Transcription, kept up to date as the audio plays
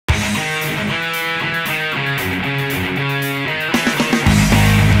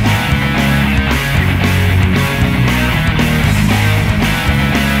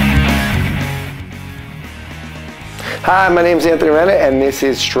Hi, my name is Anthony Renna, and this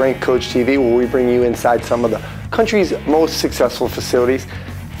is Strength Coach TV, where we bring you inside some of the country's most successful facilities.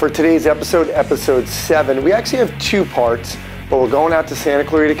 For today's episode, episode 7, we actually have 2 parts, but we're going out to Santa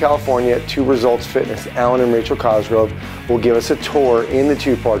Clarita, California to Results Fitness. Alwyn and Rachel Cosgrove will give us a tour in the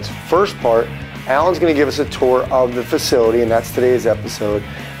 2 parts. First part, Alwyn's going to give us a tour of the facility, and that's today's episode.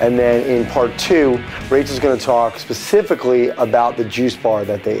 And then in part 2, Rachel's going to talk specifically about the juice bar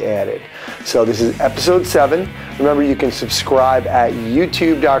that they added. So this is episode 7. Remember, you can subscribe at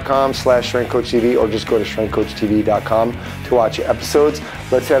youtube.com/strengthcoachtv or just go to strengthcoachtv.com to watch episodes.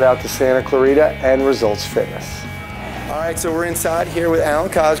 Let's head out to Santa Clarita and Results Fitness. All right, so we're inside here with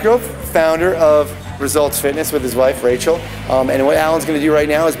Alwyn Cosgrove, founder of Results Fitness, with his wife Rachel, and what Alwyn's going to do right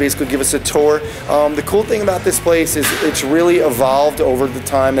now is basically give us a tour. The cool thing about this place is it's really evolved over the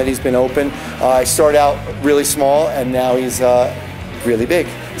time that he's been open. I started out really small, and now he's really big.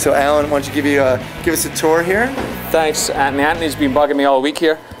 So Alwyn, why don't you give us a tour here? Thanks, Anthony. Anthony's been bugging me all week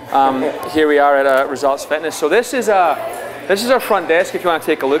here. Here we are at Results Fitness. So this is our front desk. If you want to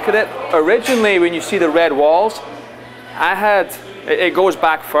take a look at it, originally when you see the red walls, it goes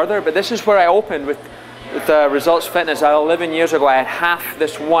back further, but this is where I opened with Results Fitness. 11 years ago, I had half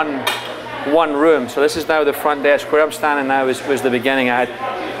this one room. So this is now the front desk. Where I'm standing now was the beginning. I had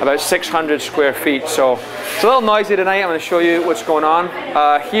about 600 square feet. So it's a little noisy tonight. I'm going to show you what's going on.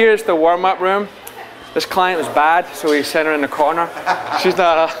 Here's the warm-up room. This client was bad, so we sent her in the corner. She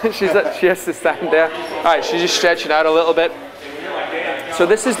has to stand there. All right, she's just stretching out a little bit. So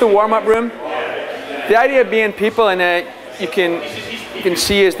this is the warm-up room. The idea being people you can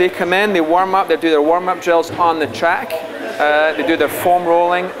see as they come in, they warm up, they do their warm-up drills on the track, they do their foam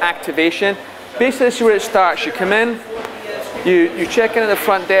rolling, activation. Basically, this is where it starts. You come in, you check in at the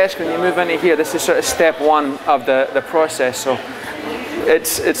front desk, and you move into here. This is sort of step 1 of the process. So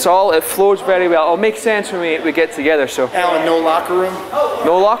it flows very well. It'll make sense when we get together. So Alwyn, no locker room?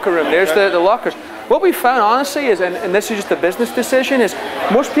 No locker room. There's the lockers. What we found, honestly, is, and this is just a business decision, is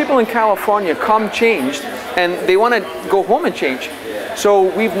most people in California come changed, and they want to go home and change. So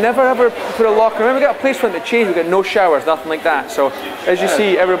we've never ever put a locker room. We've got a place for them to change. We've got no showers, nothing like that. So as you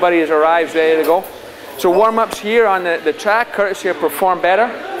see, everybody has arrived ready to go. So warm-ups here on the track, courtesy of Perform Better.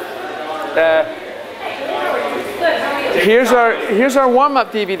 Here's our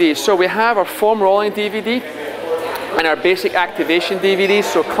warm-up DVDs. So we have our foam rolling DVD and our basic activation DVDs.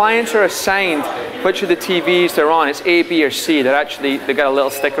 So clients are assigned which of the TVs they're on. It's A, B, or C. They got a little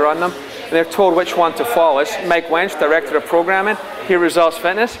sticker on them, and they're told which one to follow. It's Mike Wench, Director of Programming, here at Results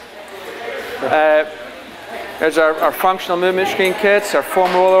Fitness. There's our functional movement screen kits, our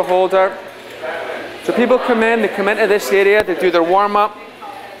foam roller holder. So people come in, they come into this area, they do their warm-up,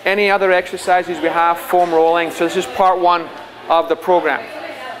 any other exercises we have, foam rolling. So this is part 1 of the program.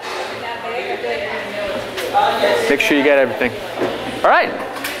 Make sure you get everything. All right.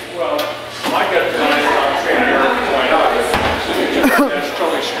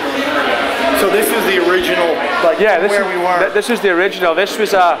 So this is the original, where we were. This is the original. This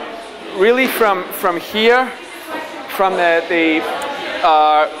was really from here, from the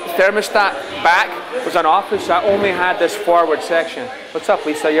thermostat back was an office that only had this forward section. What's up,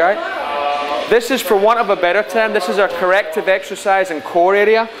 Lisa? You all right? This is, for want of a better term, this is our corrective exercise and core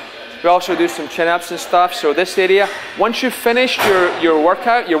area. We also do some chin-ups and stuff. So this area, once you've finished your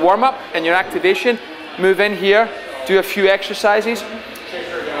workout, your warm-up and your activation, move in here, do a few exercises.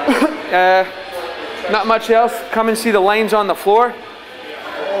 Not much else. Come and see the lines on the floor.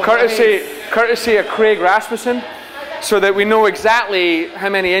 Courtesy of Craig Rasmussen, so that we know exactly how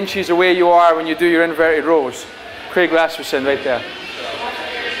many inches away you are when you do your inverted rows. Craig Rasmussen right there.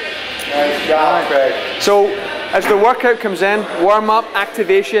 Nice job, Craig. So as the workout comes in, warm-up,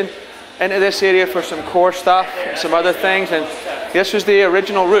 activation, into this area for some core stuff, some other things, and this was the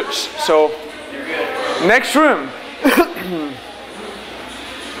original roots. So next room.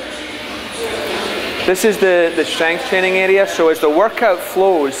 This is the strength training area. So as the workout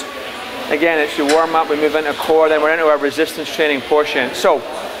flows, again, it's your warm-up, we move into core, then we're into our resistance training portion. So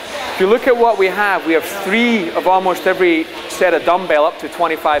if you look at what we have 3 of almost every set of dumbbell up to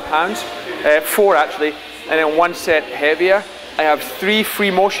 25 pounds, 4 actually, and then 1 set heavier. I have 3 free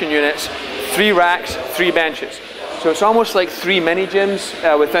motion units, 3 racks, 3 benches. So it's almost like 3 mini gyms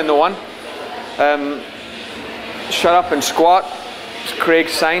within the one. Shut up and squat. It's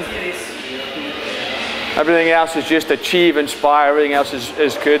Craig's sign. Everything else is just achieve, inspire. Everything else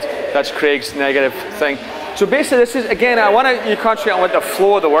is good. That's Craig's negative thing. So basically, this is, again, I want you to concentrate on what the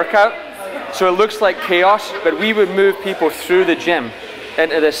flow of the workout. So it looks like chaos, but we would move people through the gym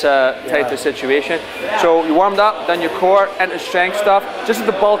into this type of situation. So you warmed up, done your core, into strength stuff. This is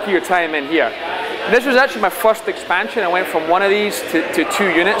the bulk of your time in here. This was actually my first expansion. I went from one of these to 2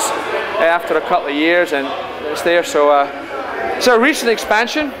 units after a couple of years, and it's there. So, so a recent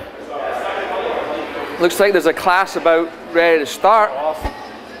expansion. Looks like there's a class about ready to start.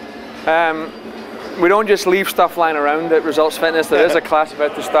 We don't just leave stuff lying around at Results Fitness. There is a class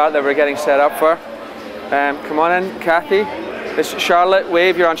about to start that we're getting set up for. Come on in, Kathy. This is Charlotte.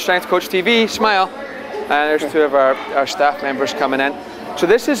 Wave, you're on Strength Coach TV. Smile. And there's 2 of our staff members coming in. So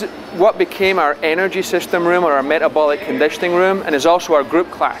this is what became our energy system room, or our metabolic conditioning room, and is also our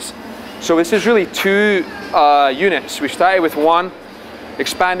group class. So this is really 2 units. We started with 1,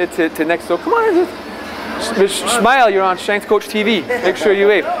 expanded to next door. Come on, smile, you're on Strength Coach TV. Make sure you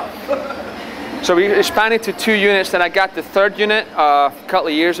wave. So we expanded to 2 units, then I got the 3rd unit a couple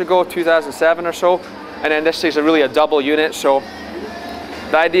of years ago, 2007 or so, and then this is really a double unit. So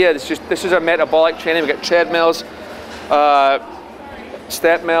the idea is just, this is our metabolic training. We got treadmills,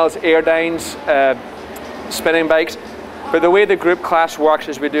 step mills, airdynes, spinning bikes. But the way the group class works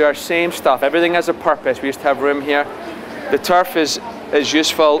is we do our same stuff. Everything has a purpose. We just have room here. The turf is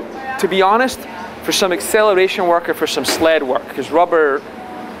useful, to be honest, for some acceleration work or for some sled work, because rubber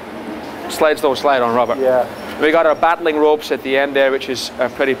sleds don't slide on rubber. Yeah. We got our battling ropes at the end there, which is a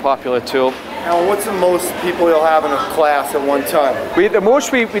pretty popular tool. Now, what's the most people you'll have in a class at one time? The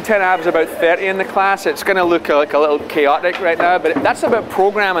most we tend to have is about 30 in the class. It's going to look like a little chaotic right now, but that's about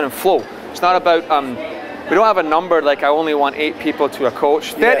programming and flow. It's not about, we don't have a number like I only want 8 people to a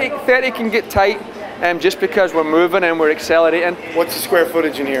coach. 30 can get tight. Just because we're moving and we're accelerating. What's the square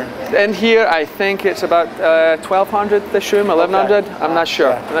footage in here? In here, I think it's about 1,200 this room, 1,100. Okay. I'm not sure.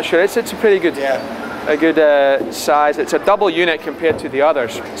 Yeah. I'm not sure. It's a pretty good, a good size. It's a double unit compared to the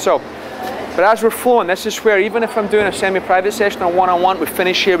others. So, but as we're flowing, this is where even if I'm doing a semi-private session or one-on-one, we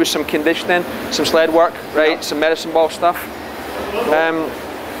finish here with some conditioning, some sled work, right? Yeah. Some medicine ball stuff.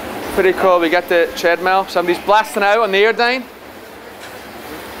 Pretty cool. We got the treadmill. Somebody's blasting out on the airdyne.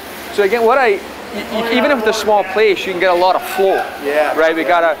 So again, even if it's a small place, you can get a lot of flow. Yeah. Right.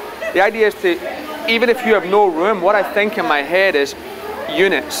 The idea is to, even if you have no room, what I think in my head is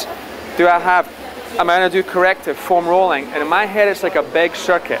units. Am I going to do corrective foam rolling? And in my head, it's like a big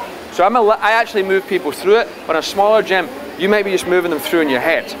circuit. So I actually move people through it. But in a smaller gym, you might be just moving them through in your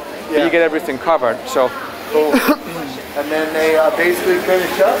head, but you get everything covered. So. Cool. And then they basically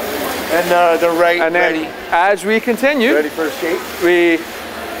finish up, and they're ready. As we continue, ready for a shake.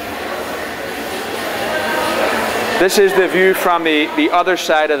 This is the view from the other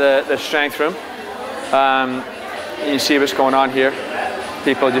side of the strength room. You see what's going on here.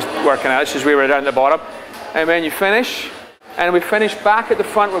 People just working out. This is where we're down at the bottom. And when you finish, and we finish back at the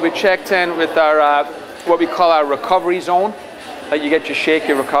front where we checked in with our what we call our recovery zone. Like you get your shake,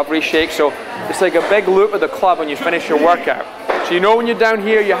 your recovery shake. So it's like a big loop of the club when you finish your workout. So you know when you're down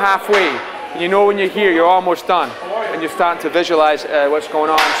here, you're halfway. And you know when you're here, you're almost done. And you're starting to visualize what's going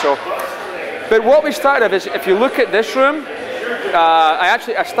on. So. But what we started is, if you look at this room,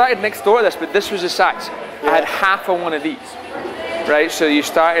 I started next door to this, but this was the size. Yeah. I had half of one of these, right? So you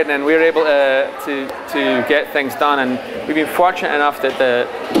started, and we were able to get things done, and we've been fortunate enough that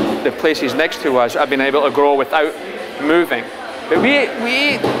the places next to us have been able to grow without moving. But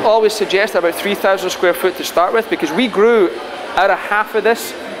we always suggest about 3,000 square foot to start with, because we grew out of half of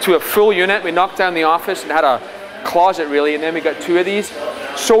this to a full unit. We knocked down the office and had a closet really, and then we got 2 of these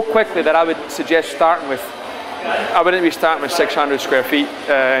so quickly that I would suggest starting with, I wouldn't be starting with 600 square feet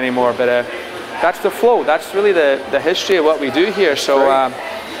anymore, but that's the flow. That's really the history of what we do here. So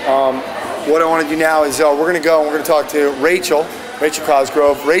what I want to do now is we're going to go and we're going to talk to Rachel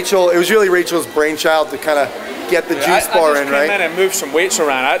Cosgrove. Rachel, it was really Rachel's brainchild to kind of get the juice bar in, right? I just came in and moved some weights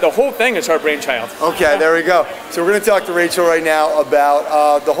around. The whole thing is her brainchild. Okay, there we go. So we're going to talk to Rachel right now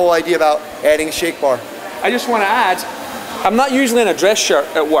about the whole idea about adding a shake bar. I just want to add, I'm not usually in a dress shirt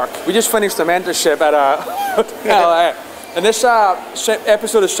at work. We just finished a mentorship at a hotel. And this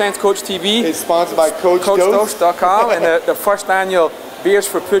episode of Strength Coach TV is sponsored by CoachDose.com and the first annual Beers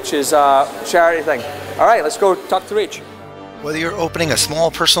for Pooches charity thing. All right, let's go talk to Rach. Whether you're opening a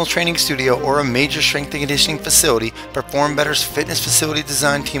small personal training studio or a major strength and conditioning facility, Perform Better's fitness facility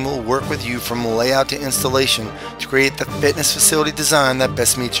design team will work with you from layout to installation to create the fitness facility design that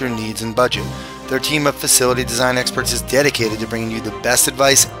best meets your needs and budget. Their team of facility design experts is dedicated to bringing you the best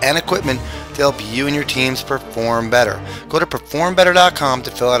advice and equipment to help you and your teams perform better. Go to performbetter.com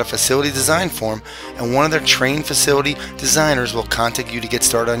to fill out a facility design form, and one of their trained facility designers will contact you to get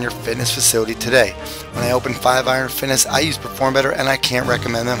started on your fitness facility today. When I opened 5 Iron Fitness, I use Perform Better, and I can't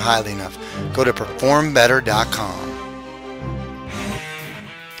recommend them highly enough. Go to performbetter.com.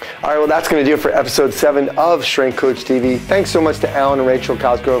 All right, well, that's going to do it for episode 7 of Strength Coach TV. Thanks so much to Alwyn and Rachel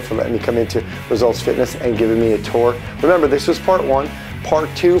Cosgrove for letting me come into Results Fitness and giving me a tour. Remember, this was part 1. Part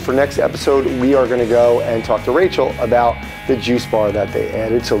 2, for next episode, we are going to go and talk to Rachel about the juice bar that they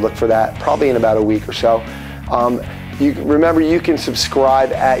added. So look for that probably in about a week or so. Remember, you can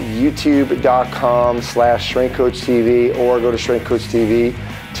subscribe at youtube.com/strengthcoachtv or go to Strength Coach TV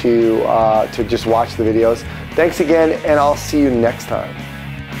to just watch the videos. Thanks again, and I'll see you next time.